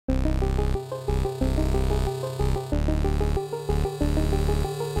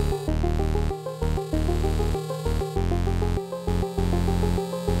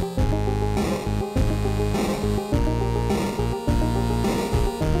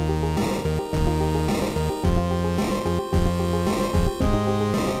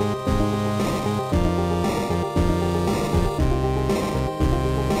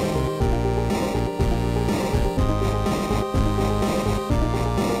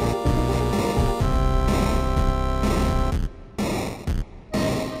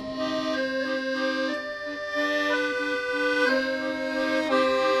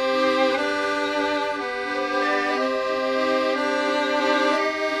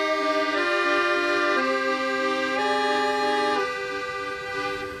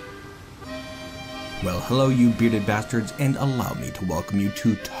Well, hello you bearded bastards, and allow me to welcome you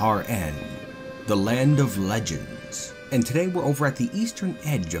to Tar End, the land of legends. And today we're over at the eastern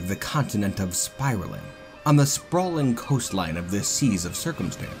edge of the continent of Spiraling, on the sprawling coastline of the Seas of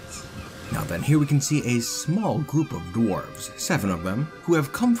Circumstance. Now then, here we can see a small group of dwarves, 7 of them, who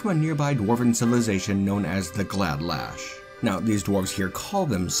have come from a nearby dwarven civilization known as the Glad Lash. Now, these dwarves here call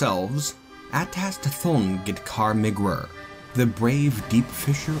themselves Atast Thongitkar Migrur, the brave deep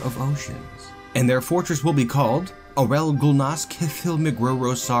fisher of oceans. And their fortress will be called Orel Gulnas Kithil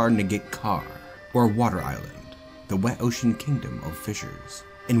Migrurosar Nagitkar, or Water Island, the wet ocean kingdom of fishers.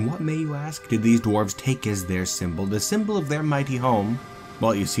 And what, may you ask, did these dwarves take as their symbol, the symbol of their mighty home?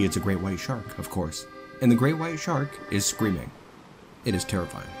 Well, you see, it's a great white shark, of course. And the great white shark is screaming. It is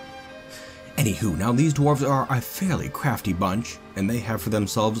terrifying. Anywho, now these dwarves are a fairly crafty bunch, and they have for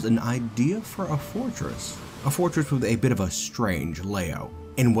themselves an idea for a fortress. A fortress with a bit of a strange layout.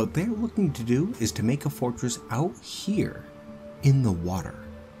 And what they're looking to do is to make a fortress out here, in the water.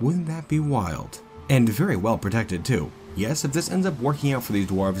 Wouldn't that be wild? And very well protected too. Yes, if this ends up working out for these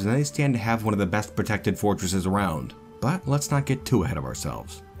dwarves, then they stand to have one of the best protected fortresses around. But let's not get too ahead of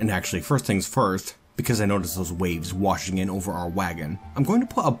ourselves. And actually, first things first, because I noticed those waves washing in over our wagon, I'm going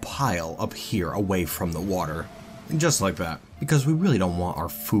to put a pile up here away from the water. And just like that, because we really don't want our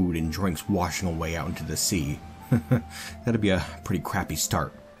food and drinks washing away out into the sea. That'd be a pretty crappy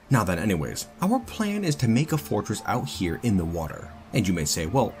start. Now then, anyways, our plan is to make a fortress out here in the water. And you may say,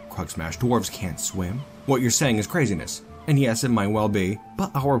 well, Kruggsmash, dwarves can't swim. What you're saying is craziness. And yes, it might well be, but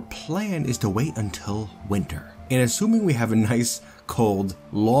our plan is to wait until winter. And assuming we have a nice, cold,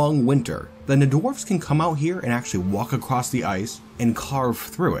 long winter, then the dwarves can come out here and actually walk across the ice and carve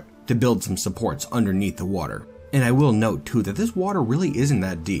through it to build some supports underneath the water. And I will note too that this water really isn't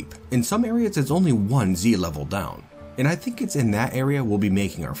that deep. In some areas it's only 1 Z level down. And I think it's in that area we'll be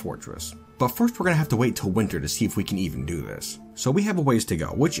making our fortress. But first we're going to have to wait till winter to see if we can even do this. So we have a ways to go,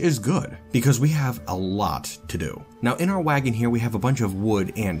 which is good, because we have a lot to do. Now in our wagon here we have a bunch of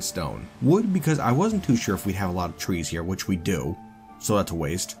wood and stone. Wood because I wasn't too sure if we'd have a lot of trees here, which we do, so that's a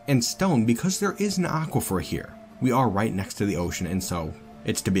waste. And stone because there is an aquifer here. We are right next to the ocean, and so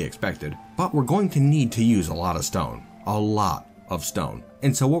it's to be expected. But we're going to need to use a lot of stone. A lot of stone.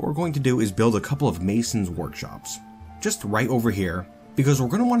 And so what we're going to do is build a couple of masons' workshops. Just right over here, because we're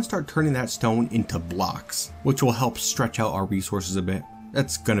going to want to start turning that stone into blocks, which will help stretch out our resources a bit.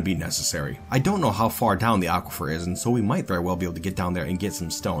 That's going to be necessary. I don't know how far down the aquifer is, and so we might very well be able to get down there and get some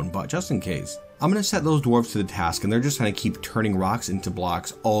stone, but just in case, I'm going to set those dwarves to the task, and they're just going to keep turning rocks into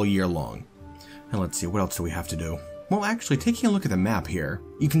blocks all year long. And let's see, what else do we have to do? Well, actually, taking a look at the map here,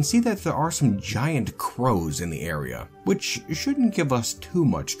 you can see that there are some giant crows in the area, which shouldn't give us too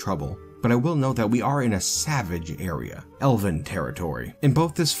much trouble. But I will note that we are in a savage area, elven territory, and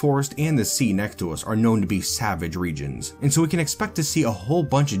both this forest and the sea next to us are known to be savage regions, and so we can expect to see a whole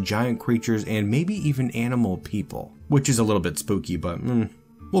bunch of giant creatures and maybe even animal people, which is a little bit spooky, but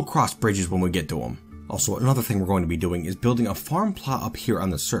we'll cross bridges when we get to them. Also, another thing we're going to be doing is building a farm plot up here on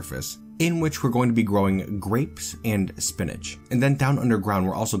the surface, in which we're going to be growing grapes and spinach, and then down underground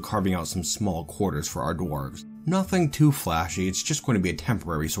we're also carving out some small quarters for our dwarves. Nothing too flashy, it's just going to be a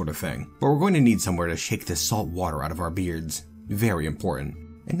temporary sort of thing. But we're going to need somewhere to shake this salt water out of our beards. Very important.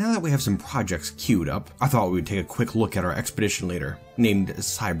 And now that we have some projects queued up, I thought we would take a quick look at our expedition leader, named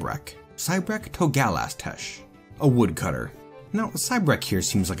Cybrek. Cybrek Togalastesh, a woodcutter. Now, Cybrek here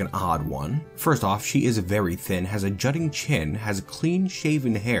seems like an odd one. First off, she is very thin, has a jutting chin, has clean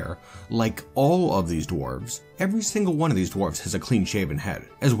shaven hair, like all of these dwarves. Every single one of these dwarves has a clean shaven head,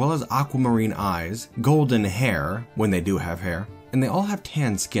 as well as aquamarine eyes, golden hair, when they do have hair, and they all have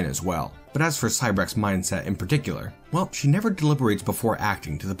tan skin as well. But as for Cybrek's mindset in particular, well, she never deliberates before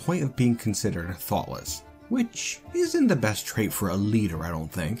acting to the point of being considered thoughtless. Which isn't the best trait for a leader, I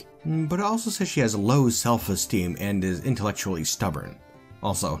don't think. But it also says she has low self-esteem and is intellectually stubborn.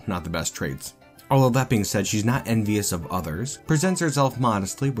 Also, not the best traits. Although that being said, she's not envious of others, presents herself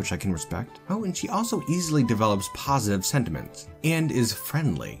modestly, which I can respect. Oh, and she also easily develops positive sentiments, and is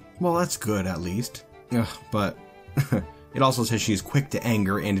friendly. Well, that's good at least. But it also says she's quick to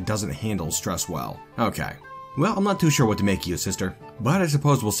anger and doesn't handle stress well. Okay. Well, I'm not too sure what to make of you, sister, but I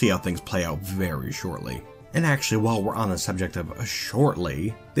suppose we'll see how things play out very shortly. And actually, while we're on the subject of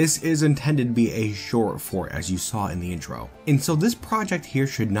shortly, this is intended to be a short fort, as you saw in the intro. And so this project here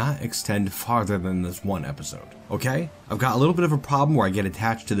should not extend farther than this one episode, okay? I've got a little bit of a problem where I get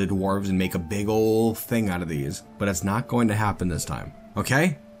attached to the dwarves and make a big old thing out of these, but it's not going to happen this time,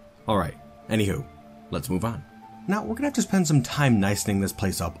 okay? Alright, anywho, let's move on. Now, we're gonna have to spend some time nicening this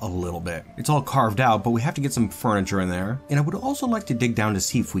place up a little bit. It's all carved out, but we have to get some furniture in there, and I would also like to dig down to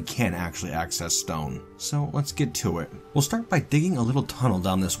see if we can actually access stone. So let's get to it. We'll start by digging a little tunnel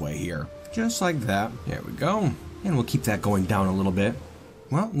down this way here. Just like that. There we go. And we'll keep that going down a little bit.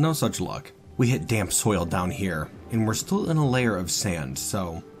 Well, no such luck. We hit damp soil down here, and we're still in a layer of sand,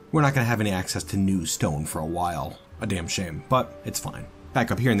 so we're not gonna have any access to new stone for a while. A damn shame, but it's fine. Back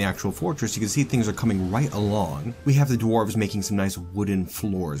up here in the actual fortress, you can see things are coming right along. We have the dwarves making some nice wooden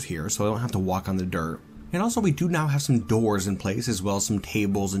floors here, so I don't have to walk on the dirt. And also we do now have some doors in place, as well as some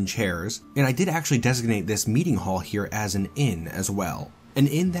tables and chairs. And I did actually designate this meeting hall here as an inn as well. An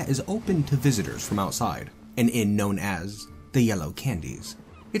inn that is open to visitors from outside. An inn known as the Yellow Candies.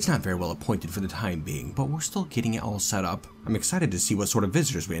 It's not very well appointed for the time being, but we're still getting it all set up. I'm excited to see what sort of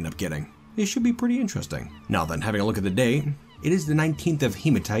visitors we end up getting. It should be pretty interesting. Now then, having a look at the date, it is the 19th of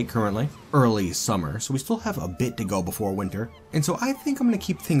Hematite currently, early summer, so we still have a bit to go before winter. And so I think I'm going to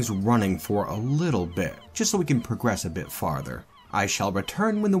keep things running for a little bit, just so we can progress a bit farther. I shall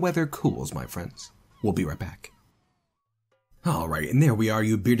return when the weather cools, my friends. We'll be right back. Alright, and there we are,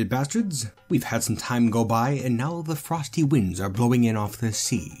 you bearded bastards. We've had some time go by, and now the frosty winds are blowing in off the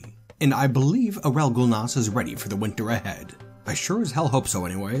sea. And I believe herald is ready for the winter ahead. I sure as hell hope so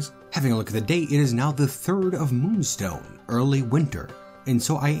anyways. Having a look at the date, it is now the 3rd of Moonstone, early winter. And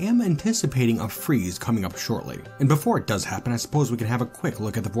so I am anticipating a freeze coming up shortly. And before it does happen, I suppose we can have a quick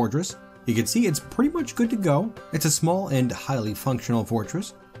look at the fortress. You can see it's pretty much good to go. It's a small and highly functional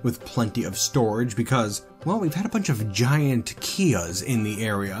fortress with plenty of storage because, well, we've had a bunch of giant Kias in the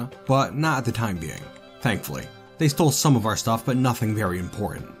area, but not at the time being, thankfully. They stole some of our stuff, but nothing very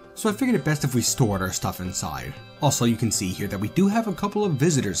important. So I figured it best if we stored our stuff inside. Also, you can see here that we do have a couple of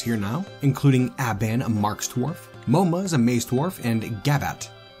visitors here now, including Aban, a Mark's dwarf, Moma's a maze dwarf, and Gabat,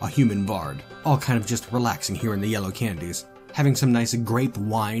 a human bard, all kind of just relaxing here in the Yellow Candies, having some nice grape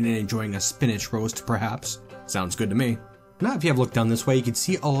wine and enjoying a spinach roast perhaps. Sounds good to me. Now if you have a look down this way, you can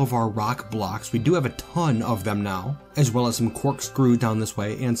see all of our rock blocks. We do have a ton of them now, as well as some corkscrews down this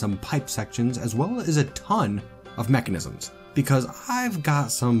way and some pipe sections, as well as a ton of mechanisms. Because I've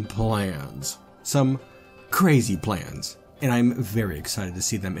got some plans, some crazy plans, and I'm very excited to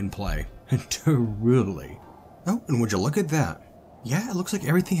see them in play. Truly. Oh, and would you look at that? Yeah, it looks like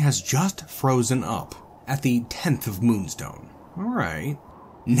everything has just frozen up at the 10th of Moonstone. Alright,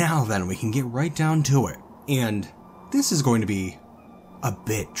 now then we can get right down to it. And this is going to be a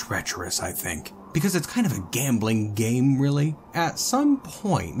bit treacherous, I think. Because it's kind of a gambling game, really. At some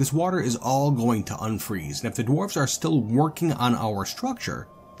point, this water is all going to unfreeze, and if the dwarves are still working on our structure,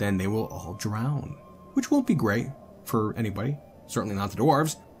 then they will all drown. Which won't be great for anybody, certainly not the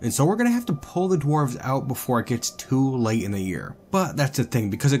dwarves. And so we're going to have to pull the dwarves out before it gets too late in the year. But that's the thing,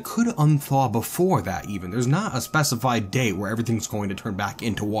 because it could unthaw before that even. There's not a specified date where everything's going to turn back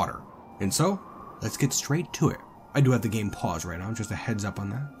into water. And so, let's get straight to it. I do have the game paused right now, just a heads up on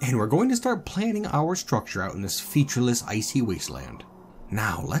that. And we're going to start planning our structure out in this featureless icy wasteland.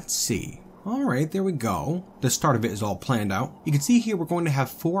 Now, let's see. Alright, there we go. The start of it is all planned out. You can see here we're going to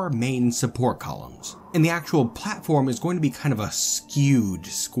have 4 main support columns. And the actual platform is going to be kind of a skewed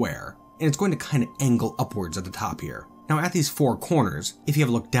square. And it's going to kind of angle upwards at the top here. Now at these 4 corners, if you have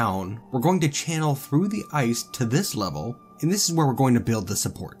a look down, we're going to channel through the ice to this level. And this is where we're going to build the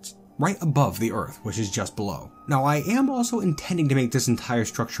supports. Right above the earth, which is just below. Now I am also intending to make this entire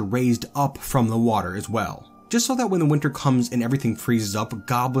structure raised up from the water as well. Just so that when the winter comes and everything freezes up,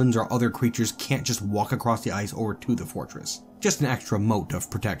 goblins or other creatures can't just walk across the ice over to the fortress. Just an extra moat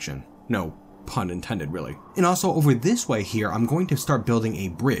of protection. No pun intended, really. And also over this way here, I'm going to start building a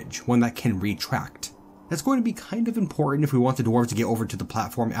bridge, one that can retract. That's going to be kind of important if we want the dwarves to get over to the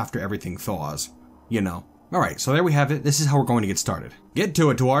platform after everything thaws. You know. Alright, so there we have it. This is how we're going to get started. Get to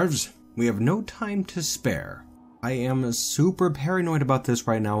it, dwarves! We have no time to spare. I am super paranoid about this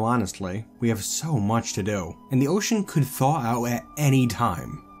right now, honestly. We have so much to do. And the ocean could thaw out at any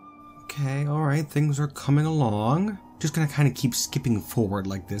time. Okay, alright, things are coming along. Just gonna kind of keep skipping forward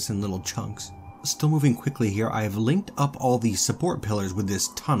like this in little chunks. Still moving quickly here, I have linked up all these support pillars with this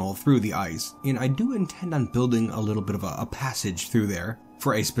tunnel through the ice. And I do intend on building a little bit of a passage through there.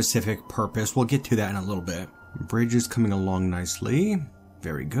 For a specific purpose. We'll get to that in a little bit. Bridge is coming along nicely.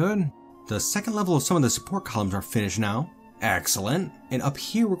 Very good. The second level of some of the support columns are finished now. Excellent. And up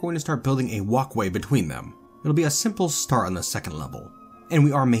here we're going to start building a walkway between them. It'll be a simple start on the second level. And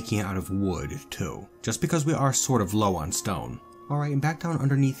we are making it out of wood too, just because we are sort of low on stone. Alright, and back down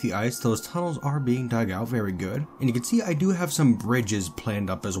underneath the ice, those tunnels are being dug out, very good. And you can see I do have some bridges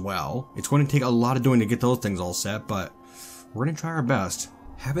planned up as well. It's going to take a lot of doing to get those things all set, but we're going to try our best.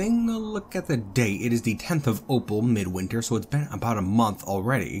 Having a look at the date, it is the 10th of Opal, midwinter, so it's been about a month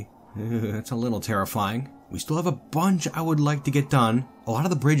already. That's a little terrifying. We still have a bunch I would like to get done. A lot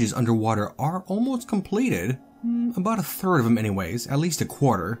of the bridges underwater are almost completed. About a third of them anyways, at least a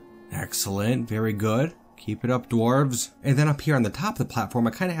quarter. Excellent, very good. Keep it up, dwarves. And then up here on the top of the platform,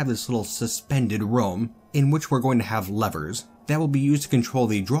 I kind of have this little suspended room in which we're going to have levers that will be used to control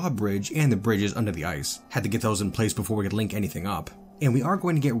the drawbridge and the bridges under the ice. Had to get those in place before we could link anything up. And we are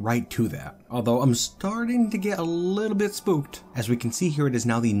going to get right to that. Although I'm starting to get a little bit spooked. As we can see here, it is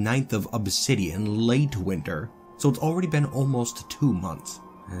now the 9th of Obsidian, late winter. So it's already been almost 2 months.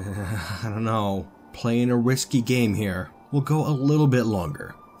 I don't know. Playing a risky game here. We'll go a little bit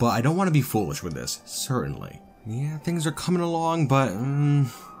longer. But I don't want to be foolish with this, certainly. Yeah, things are coming along, but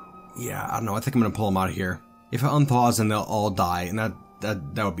yeah, I don't know. I think I'm going to pull them out of here. If it unthaws, then they'll all die, and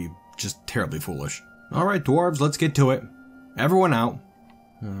that would be just terribly foolish. Alright, dwarves, let's get to it. Everyone out.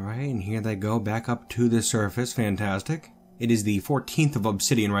 Alright, and here they go back up to the surface. Fantastic. It is the 14th of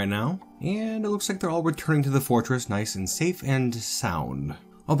Obsidian right now, and it looks like they're all returning to the fortress nice and safe and sound.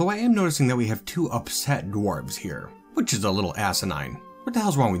 Although I am noticing that we have 2 upset dwarves here, which is a little asinine. What the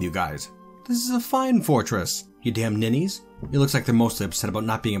hell's wrong with you guys? This is a fine fortress, you damn ninnies. It looks like they're mostly upset about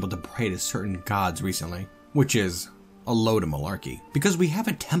not being able to pray to certain gods recently, which is a load of malarkey, because we have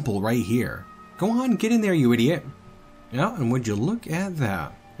a temple right here. Go on, get in there, you idiot. Yeah, and would you look at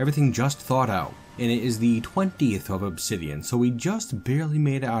that? Everything just thought out. And it is the 20th of Obsidian, so we just barely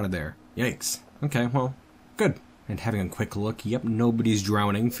made it out of there. Yikes. Okay, well, good. And having a quick look, yep, nobody's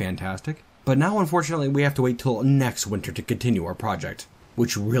drowning, fantastic. But now, unfortunately, we have to wait till next winter to continue our project,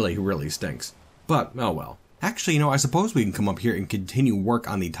 which really, really stinks. But, oh well. Actually, you know, I suppose we can come up here and continue work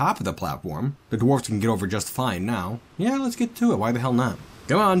on the top of the platform. The dwarves can get over just fine now. Yeah, let's get to it. Why the hell not?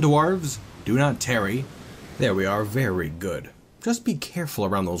 Come on, dwarves. Do not tarry. There we are. Very good. Just be careful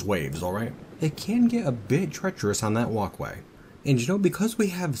around those waves, alright? It can get a bit treacherous on that walkway. And you know, because we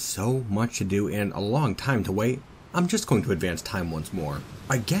have so much to do and a long time to wait, I'm just going to advance time once more.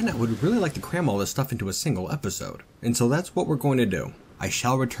 Again, I would really like to cram all this stuff into a single episode. And so that's what we're going to do. I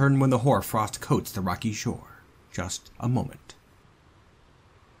shall return when the hoarfrost coats the rocky shore. Just a moment.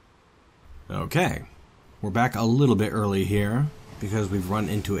 Okay. We're back a little bit early here, because we've run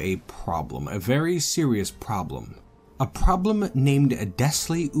into a problem. A very serious problem. A problem named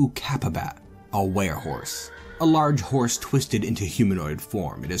Desli Ukapabat, a werehorse. A large horse twisted into humanoid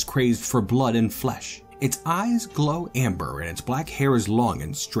form. It is crazed for blood and flesh. Its eyes glow amber and its black hair is long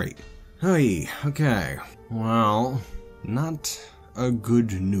and straight. Hey, okay. Well, not a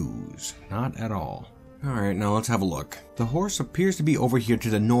good news. Not at all. Alright, now let's have a look. The horse appears to be over here to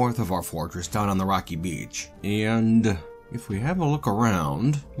the north of our fortress, down on the rocky beach. And if we have a look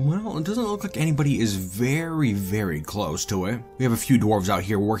around, well, it doesn't look like anybody is very, very close to it. We have a few dwarves out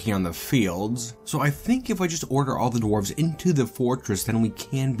here working on the fields. So I think if I just order all the dwarves into the fortress, then we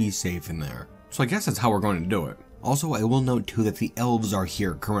can be safe in there. So I guess that's how we're going to do it. Also, I will note too that the elves are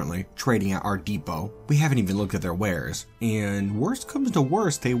here currently, trading at our depot. We haven't even looked at their wares. And worst comes to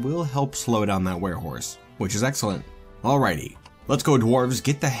worst, they will help slow down that werehorse, which is excellent. Alrighty, let's go dwarves,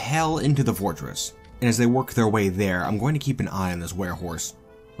 get the hell into the fortress. And as they work their way there, I'm going to keep an eye on this werehorse.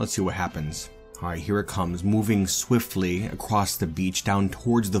 Let's see what happens. Alright, here it comes, moving swiftly across the beach down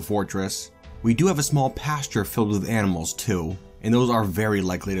towards the fortress. We do have a small pasture filled with animals too, and those are very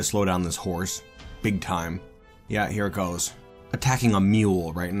likely to slow down this horse. Big time. Yeah, here it goes. Attacking a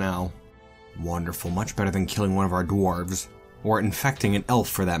mule right now. Wonderful, much better than killing one of our dwarves. Or infecting an elf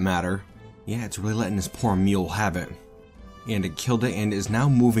for that matter. Yeah, it's really letting this poor mule have it. And it killed it and is now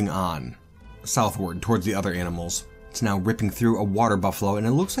moving on. Southward, towards the other animals. It's now ripping through a water buffalo, and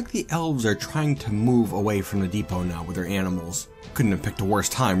it looks like the elves are trying to move away from the depot now with their animals. Couldn't have picked a worse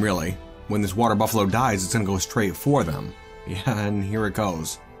time, really. When this water buffalo dies, it's gonna go straight for them. Yeah, and here it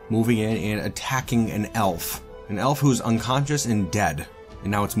goes. Moving in and attacking an elf. An elf who's unconscious and dead.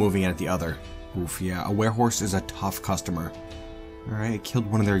 And now it's moving in at the other. Oof, yeah, a werehorse is a tough customer. Alright, it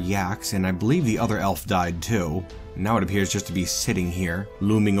killed one of their yaks, and I believe the other elf died too. Now it appears just to be sitting here,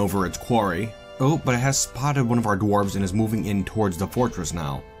 looming over its quarry. Oh, but it has spotted one of our dwarves and is moving in towards the fortress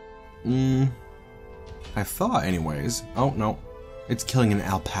now. I thought anyways. Oh, no. It's killing an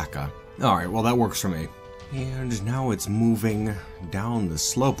alpaca. Alright, well that works for me. And now it's moving down the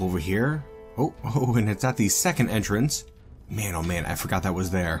slope over here. Oh, and it's at the second entrance. Man, oh man, I forgot that was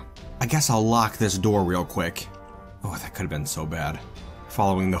there. I guess I'll lock this door real quick. Oh, that could have been so bad.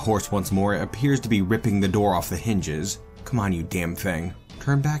 Following the horse once more, it appears to be ripping the door off the hinges. Come on, you damn thing.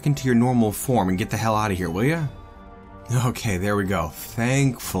 Turn back into your normal form and get the hell out of here, will ya? Okay, there we go.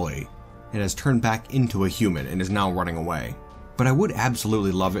 Thankfully, it has turned back into a human and is now running away. but I would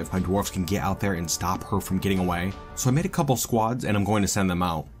absolutely love it if my dwarves can get out there and stop her from getting away. So I made a couple squads and I'm going to send them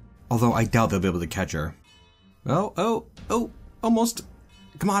out. Although I doubt they'll be able to catch her. Oh, almost.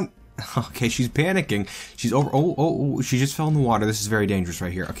 Come on. Okay, she's panicking. She's over. Oh, she just fell in the water. This is very dangerous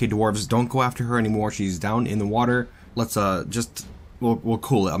right here. Okay, dwarves, don't go after her anymore. She's down in the water. Let's we'll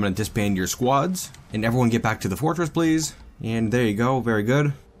cool it. I'm gonna disband your squads and everyone get back to the fortress, please. And there you go. Very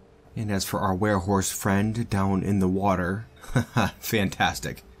good. And as for our werehorse friend down in the water,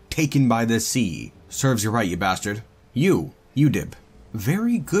 fantastic. Taken by the sea. Serves you right, you bastard. You dib.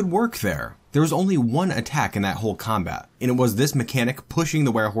 Very good work there. There was only one attack in that whole combat, and it was this mechanic pushing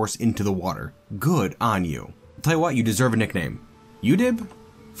the werehorse into the water. Good on you. I'll tell you what, you deserve a nickname. Udib?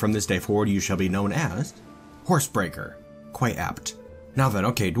 From this day forward, you shall be known as Horsebreaker. Quite apt. Now then,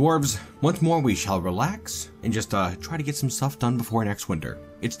 okay, dwarves, once more we shall relax and just try to get some stuff done before next winter.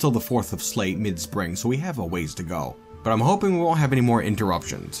 It's still the 4th of Slate mid-spring, so we have a ways to go. But I'm hoping we won't have any more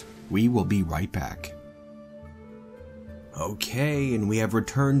interruptions. We will be right back. Okay, and we have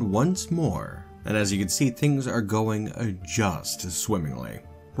returned once more, and as you can see, things are going just swimmingly.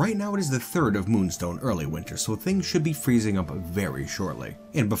 Right now it is the 3rd of Moonstone early winter, so things should be freezing up very shortly.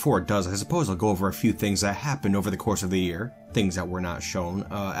 And before it does, I suppose I'll go over a few things that happened over the course of the year, things that were not shown.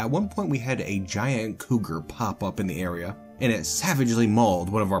 At one point we had a giant cougar pop up in the area, and it savagely mauled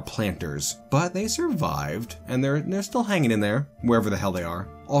one of our planters, but they survived, and they're still hanging in there, wherever the hell they are.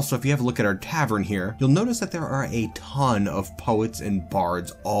 Also, if you have a look at our tavern here, you'll notice that there are a ton of poets and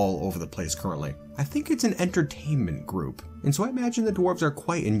bards all over the place currently. I think it's an entertainment group, and so I imagine the dwarves are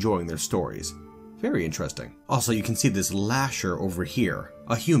quite enjoying their stories. Very interesting. Also, you can see this lasher over here,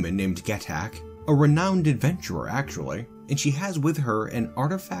 a human named Getak, a renowned adventurer actually, and she has with her an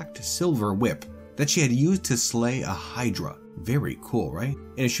artifact silver whip that she had used to slay a hydra. Very cool, right?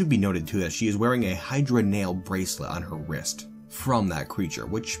 And it should be noted too that she is wearing a hydra nail bracelet on her wrist from that creature,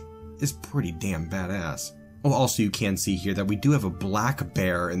 which is pretty damn badass. Oh, also you can see here that we do have a black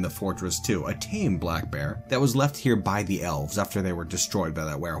bear in the fortress too, a tame black bear that was left here by the elves after they were destroyed by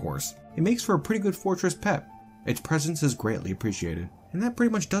that werehorse. It makes for a pretty good fortress pet. Its presence is greatly appreciated. And that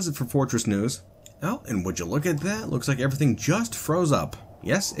pretty much does it for fortress news. Oh, and would you look at that? Looks like everything just froze up.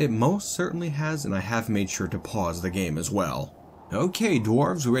 Yes, it most certainly has, and I have made sure to pause the game as well. Okay,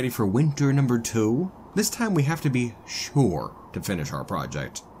 dwarves, we're ready for winter number 2. This time we have to be sure to finish our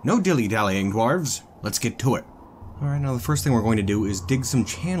project. No dilly-dallying, dwarves. Let's get to it. Alright, now the first thing we're going to do is dig some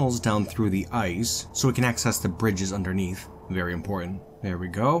channels down through the ice so we can access the bridges underneath. Very important. There we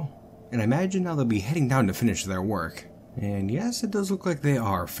go. And I imagine now they'll be heading down to finish their work. And yes, it does look like they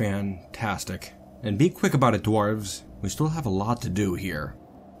are. Fantastic. And be quick about it, dwarves. We still have a lot to do here.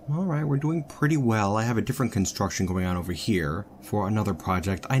 Alright, we're doing pretty well. I have a different construction going on over here for another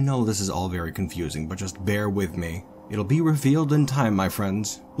project. I know this is all very confusing, but just bear with me. It'll be revealed in time, my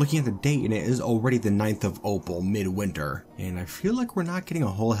friends. Looking at the date, and it is already the 9th of Opal, midwinter, and I feel like we're not getting a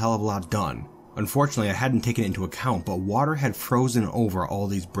whole hell of a lot done. Unfortunately, I hadn't taken it into account, but water had frozen over all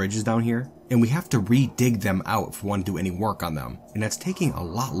these bridges down here, and we have to re-dig them out if we want to do any work on them, and that's taking a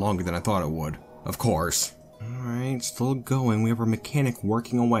lot longer than I thought it would. Of course. Alright, still going. We have our mechanic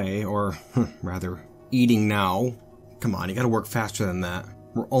working away, or rather, eating now. Come on, you gotta work faster than that.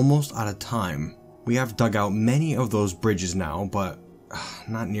 We're almost out of time. We have dug out many of those bridges now, but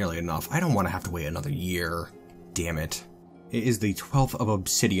not nearly enough. I don't want to have to wait another year. Damn it. It is the 12th of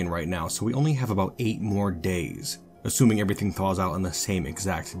Obsidian right now, so we only have about 8 more days, assuming everything thaws out on the same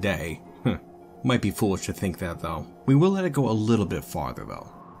exact day. Might be foolish to think that, though. We will let it go a little bit farther,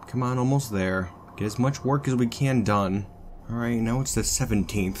 though. Come on, almost there. Get as much work as we can done. Alright, now it's the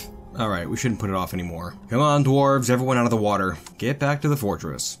 17th. Alright, we shouldn't put it off anymore. Come on, dwarves, everyone out of the water. Get back to the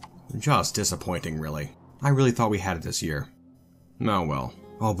fortress. Just disappointing, really. I really thought we had it this year. Oh well.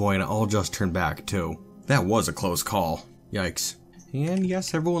 Oh boy, and it all just turned back, too. That was a close call. Yikes. And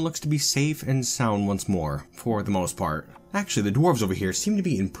yes, everyone looks to be safe and sound once more, for the most part. Actually, the dwarves over here seem to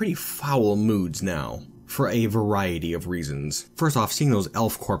be in pretty foul moods now, for a variety of reasons. First off, seeing those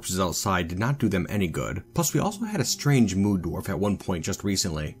elf corpses outside did not do them any good. Plus, we also had a strange mood dwarf at one point just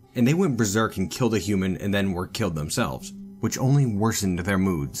recently, and they went berserk and killed a human and then were killed themselves, which only worsened their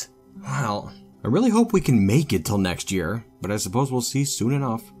moods. Well, I really hope we can make it till next year, but I suppose we'll see soon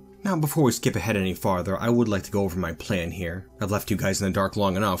enough. Now, before we skip ahead any farther, I would like to go over my plan here. I've left you guys in the dark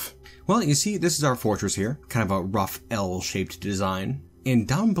long enough. Well, you see, this is our fortress here, kind of a rough L-shaped design. And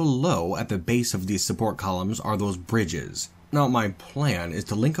down below, at the base of these support columns, are those bridges. Now my plan is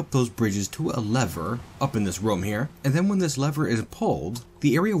to link up those bridges to a lever up in this room here, and then when this lever is pulled,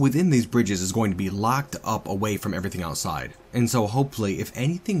 the area within these bridges is going to be locked up away from everything outside. And so hopefully if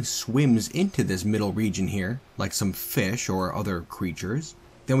anything swims into this middle region here, like some fish or other creatures,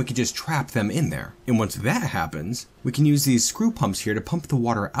 then we can just trap them in there. And once that happens, we can use these screw pumps here to pump the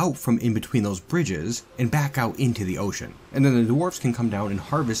water out from in between those bridges and back out into the ocean. And then the dwarves can come down and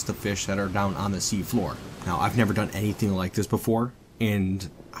harvest the fish that are down on the sea floor. Now, I've never done anything like this before, and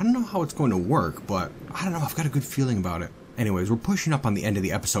I don't know how it's going to work, but I don't know, I've got a good feeling about it. Anyways, we're pushing up on the end of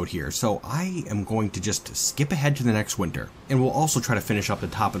the episode here, so I am going to just skip ahead to the next winter, and we'll also try to finish up the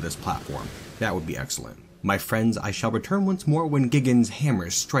top of this platform. That would be excellent. My friends, I shall return once more when Giggins' hammer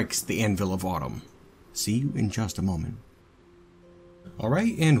strikes the anvil of autumn. See you in just a moment.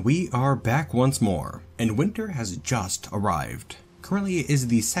 Alright, and we are back once more, and winter has just arrived. Currently it is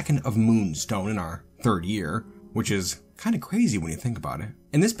the 2nd of Moonstone in our 3rd year, which is kind of crazy when you think about it.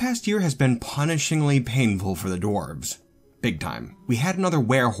 And this past year has been punishingly painful for the dwarves. Big time. We had another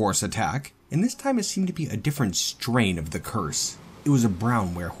werehorse attack, and this time it seemed to be a different strain of the curse. It was a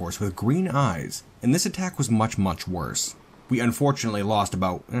brown werehorse with green eyes, and this attack was much, much worse. We unfortunately lost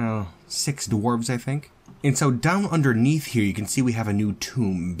about, 6 dwarves, I think. And so down underneath here you can see we have a new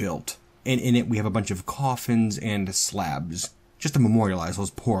tomb built, and in it we have a bunch of coffins and slabs, just to memorialize those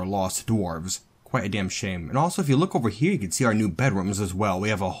poor lost dwarves. Quite a damn shame. And also if you look over here you can see our new bedrooms as well. We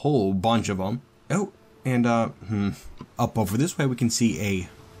have a whole bunch of them. Oh, and up over this way we can see a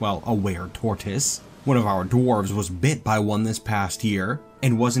were-tortoise. One of our dwarves was bit by one this past year,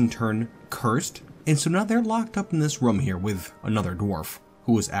 and was in turn cursed, and so now they're locked up in this room here with another dwarf,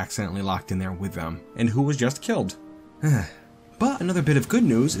 who was accidentally locked in there with them, and who was just killed. But another bit of good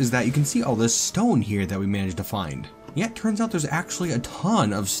news is that you can see all this stone here that we managed to find. Yeah, it turns out there's actually a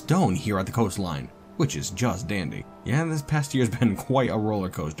ton of stone here at the coastline, which is just dandy. Yeah, this past year's been quite a roller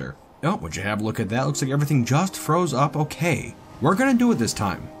coaster. Oh, would you have a look at that? Looks like everything just froze up. Okay, we're gonna do it this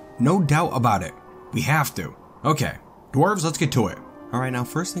time. No doubt about it. We have to. Okay, dwarves, let's get to it. Alright, now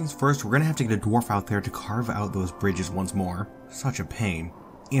first things first, we're gonna have to get a dwarf out there to carve out those bridges once more. Such a pain.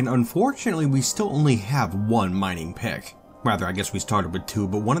 And unfortunately, we still only have 1 mining pick. Rather, I guess we started with 2,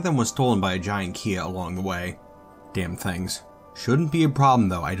 but one of them was stolen by a giant Kia along the way. Damn things. Shouldn't be a problem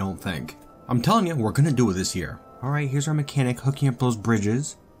though, I don't think. I'm telling you, we're gonna do it this year. Alright, here's our mechanic hooking up those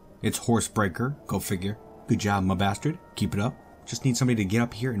bridges. It's Horsebreaker, go figure. Good job, my bastard. Keep it up. Just need somebody to get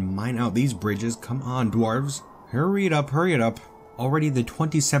up here and mine out these bridges. Come on, dwarves. Hurry it up, hurry it up. Already the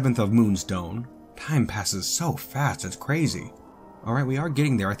 27th of Moonstone. Time passes so fast, it's crazy. Alright, we are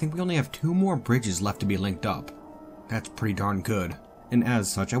getting there. I think we only have 2 more bridges left to be linked up. That's pretty darn good. And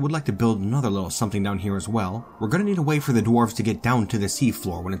as such, I would like to build another little something down here as well. We're going to need a way for the dwarves to get down to the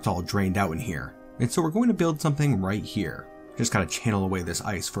seafloor when it's all drained out in here. And so we're going to build something right here. Just gotta channel away this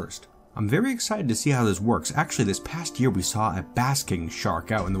ice first. I'm very excited to see how this works. Actually, this past year we saw a basking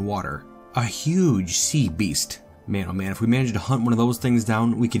shark out in the water. A huge sea beast. Man, oh man, if we managed to hunt one of those things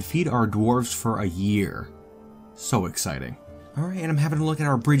down, we could feed our dwarves for a year. So exciting. Alright, and I'm having a look at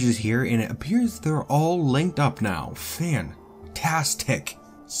our bridges here, and it appears they're all linked up now. Fantastic.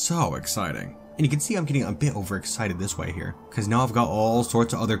 So exciting. And you can see I'm getting a bit overexcited this way here, because now I've got all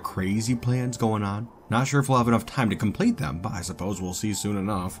sorts of other crazy plans going on. Not sure if we'll have enough time to complete them, but I suppose we'll see soon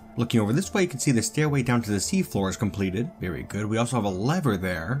enough. Looking over this way, you can see the stairway down to the seafloor is completed. Very good. We also have a lever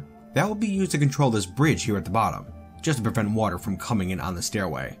there. That will be used to control this bridge here at the bottom, just to prevent water from coming in on the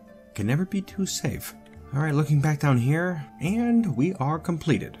stairway. Can never be too safe. Alright, looking back down here, and we are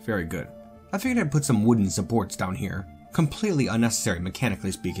completed. Very good. I figured I'd put some wooden supports down here. Completely unnecessary,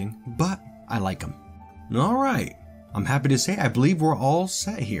 mechanically speaking, but I like them. Alright, I'm happy to say I believe we're all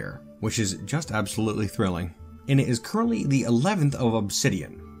set here, which is just absolutely thrilling. And it is currently the 11th of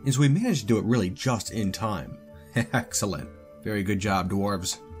Obsidian, and so we managed to do it really just in time. Excellent. Very good job,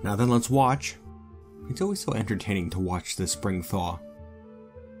 dwarves. Now then, let's watch. It's always so entertaining to watch the spring thaw.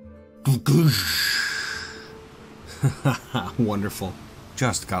 Wonderful.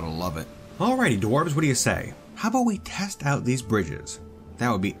 Just gotta love it. Alrighty, dwarves, what do you say? How about we test out these bridges?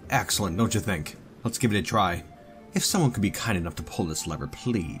 That would be excellent, don't you think? Let's give it a try. If someone could be kind enough to pull this lever,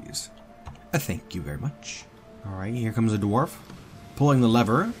 please. Thank you very much. Alright, here comes a dwarf. Pulling the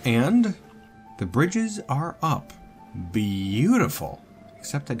lever, and the bridges are up. Beautiful.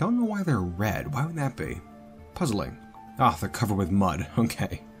 Except I don't know why they're red. Why would that be? Puzzling. Ah, they're covered with mud.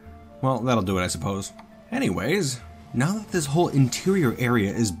 Okay. Well, that'll do it, I suppose. Anyways, now that this whole interior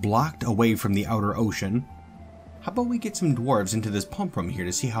area is blocked away from the outer ocean, how about we get some dwarves into this pump room here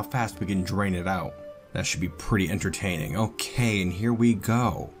to see how fast we can drain it out? That should be pretty entertaining. Okay, and here we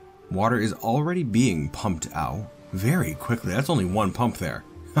go. Water is already being pumped out. very quickly. That's only one pump there.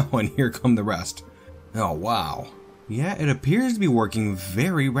 Oh, and here come the rest. Oh, wow. Yeah, it appears to be working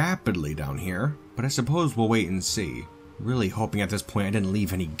very rapidly down here, but I suppose we'll wait and see. Really hoping at this point I didn't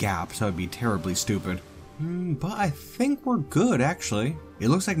leave any gaps. That would be terribly stupid. But I think we're good, actually. It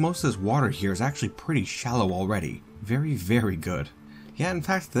looks like most of this water here is actually pretty shallow already. Very, very good. Yeah, in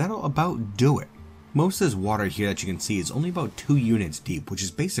fact, that'll about do it. Most of this water here that you can see is only about 2 units deep, which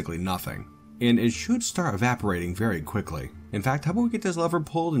is basically nothing. And it should start evaporating very quickly. In fact, how about we get this lever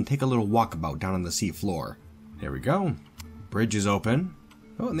pulled and take a little walkabout down on the sea floor? There we go. Bridge is open.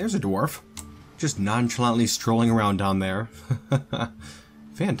 Oh, and there's a dwarf. Just nonchalantly strolling around down there.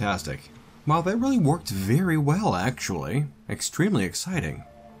 Fantastic. Wow, that really worked very well, actually. Extremely exciting.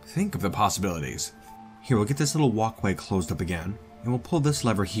 Think of the possibilities. Here, we'll get this little walkway closed up again, and we'll pull this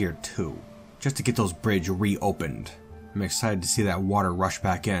lever here, too, just to get those bridge reopened. I'm excited to see that water rush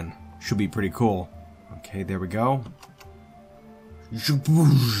back in. Should be pretty cool. Okay, there we go.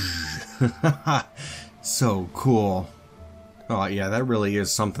 So cool. Oh, yeah, that really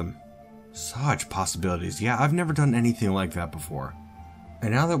is something. Such possibilities. Yeah, I've never done anything like that before.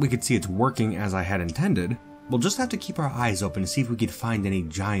 And now that we can see it's working as I had intended, we'll just have to keep our eyes open to see if we can find any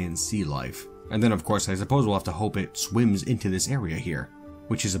giant sea life. And then, of course, I suppose we'll have to hope it swims into this area here,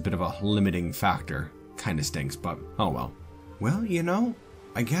 which is a bit of a limiting factor. Kinda stinks, but oh well. Well, you know,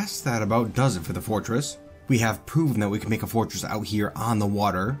 I guess that about does it for the fortress. We have proven that we can make a fortress out here on the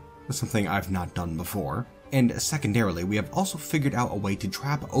water. That's something I've not done before. And secondarily, we have also figured out a way to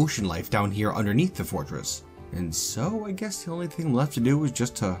trap ocean life down here underneath the fortress. And so, I guess the only thing left to do is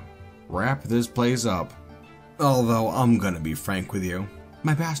just to wrap this place up. Although, I'm gonna be frank with you.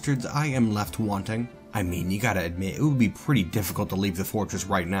 My bastards, I am left wanting. I mean, you gotta admit, it would be pretty difficult to leave the fortress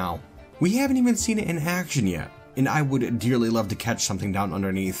right now. We haven't even seen it in action yet, and I would dearly love to catch something down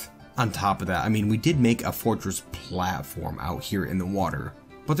underneath. On top of that, I mean, we did make a fortress platform out here in the water,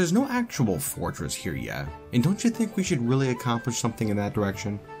 but there's no actual fortress here yet. And don't you think we should really accomplish something in that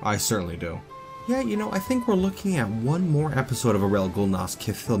direction? I certainly do. Yeah, you know, I think we're looking at one more episode of herald gulls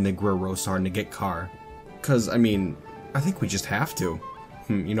Kithil Migrer Rosar Nagit Kar. Cause, I mean, I think we just have to.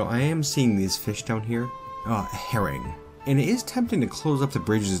 You know, I am seeing these fish down here. Herring. And it is tempting to close up the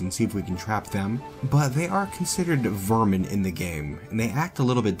bridges and see if we can trap them, but they are considered vermin in the game, and they act a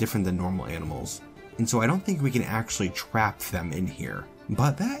little bit different than normal animals. And so I don't think we can actually trap them in here.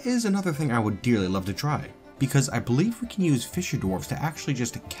 But that is another thing I would dearly love to try, because I believe we can use fisher dwarves to actually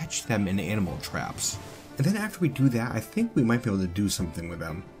just catch them in animal traps. And then after we do that, I think we might be able to do something with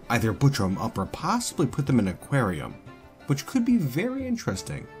them. Either butcher them up or possibly put them in an aquarium, which could be very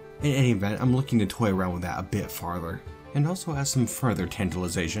interesting. In any event, I'm looking to toy around with that a bit farther, and also as some further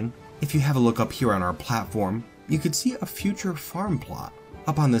tantalization. If you have a look up here on our platform, you could see a future farm plot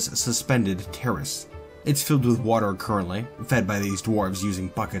up on this suspended terrace. It's filled with water currently, fed by these dwarves using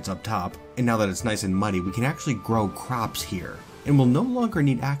buckets up top, and now that it's nice and muddy, we can actually grow crops here, and will no longer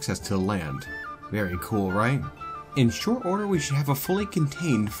need access to the land. Very cool, right? In short order, we should have a fully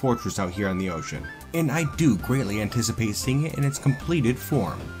contained fortress out here on the ocean, and I do greatly anticipate seeing it in its completed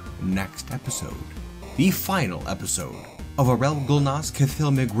form next episode. The final episode of herald gulls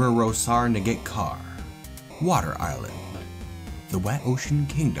Kithil Migrer Rosar Nagit Kar, Water Island, the wet ocean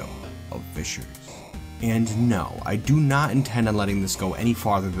kingdom of fishers. And no, I do not intend on letting this go any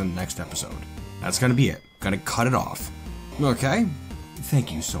farther than the next episode. That's gonna be it. Gonna cut it off. Okay?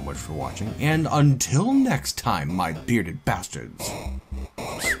 Thank you so much for watching, and until next time, my bearded bastards.